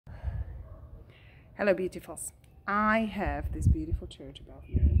Hello beautifuls. I have this beautiful church above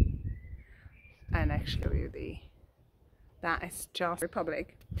me, and actually that is just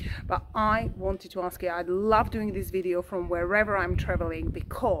Republic. But I wanted to ask you, I love doing this video from wherever I'm traveling,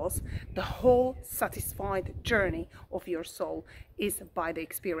 because the whole satisfied journey of your soul is by the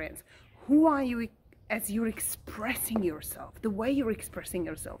experience. Who are you as you're expressing yourself, the way you're expressing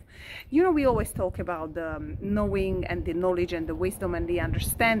yourself? You know, we always talk about the knowing and the knowledge and the wisdom and the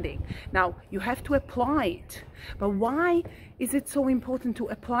understanding. Now, you have to apply it. But why is it so important to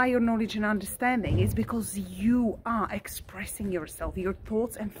apply your knowledge and understanding? It's because you are expressing yourself, your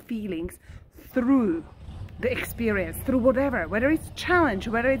thoughts and feelings through the experience, through whatever, whether it's challenge,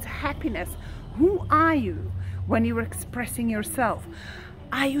 whether it's happiness. Who are you when you're expressing yourself?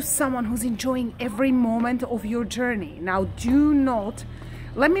 Are you someone who's enjoying every moment of your journey? Now, do not,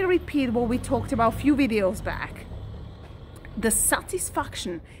 let me repeat what we talked about a few videos back. The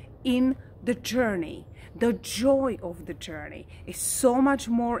satisfaction in the journey, the joy of the journey is so much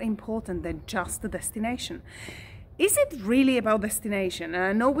more important than just the destination. Is it really about destination? And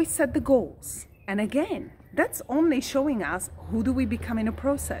I know we set the goals. And again, that's only showing us who do we become in a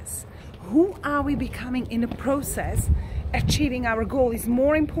process. Who are we becoming in a process? Achieving our goal is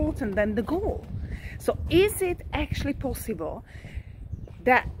more important than the goal. So is it actually possible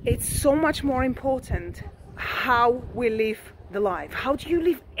that it's so much more important how we live the life? How do you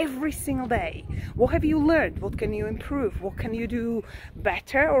live every single day? What have you learned? What can you improve? What can you do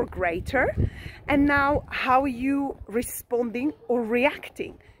better or greater? And now, how are you responding or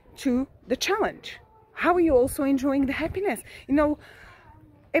reacting to the challenge? How are you also enjoying the happiness? You know,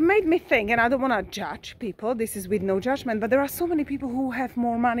 it made me think, and I don't want to judge people, this is with no judgment, but there are so many people who have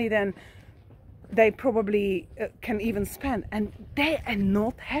more money than they probably can even spend, and they are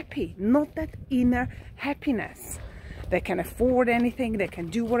not happy, not that inner happiness. They can afford anything, they can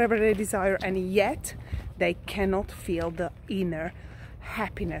do whatever they desire, and yet they cannot feel the inner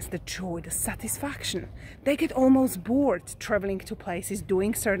happiness, the joy, the satisfaction. They get almost bored traveling to places,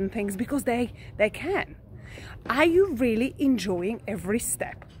 doing certain things because they can. Are you really enjoying every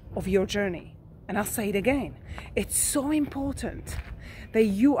step of your journey? And I'll say it again, it's so important that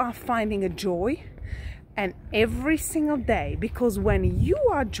you are finding a joy and every single day, because when you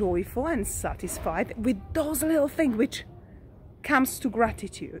are joyful and satisfied with those little things, which comes to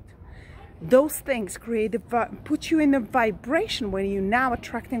gratitude, those things put you in a vibration when you're now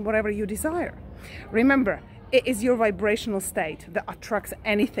attracting whatever you desire. Remember, it is your vibrational state that attracts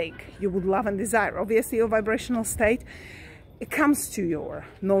anything you would love and desire. Obviously, your vibrational state, it comes to your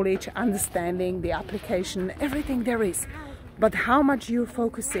knowledge, understanding, the application, everything there is. But how much you're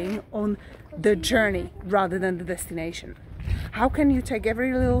focusing on the journey rather than the destination. How can you take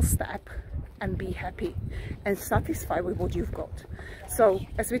every little step and be happy and satisfied with what you've got? So,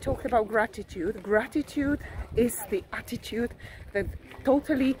 as we talked about gratitude, gratitude is the attitude that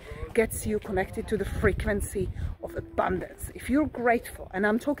totally gets you connected to the frequency of abundance. If you're grateful, and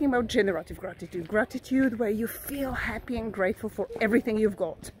I'm talking about generative gratitude, gratitude where you feel happy and grateful for everything you've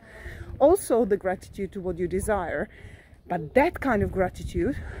got. Also the gratitude to what you desire, but that kind of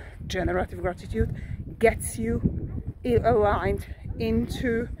gratitude, generative gratitude, gets you aligned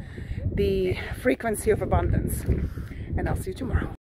into the frequency of abundance. And I'll see you tomorrow.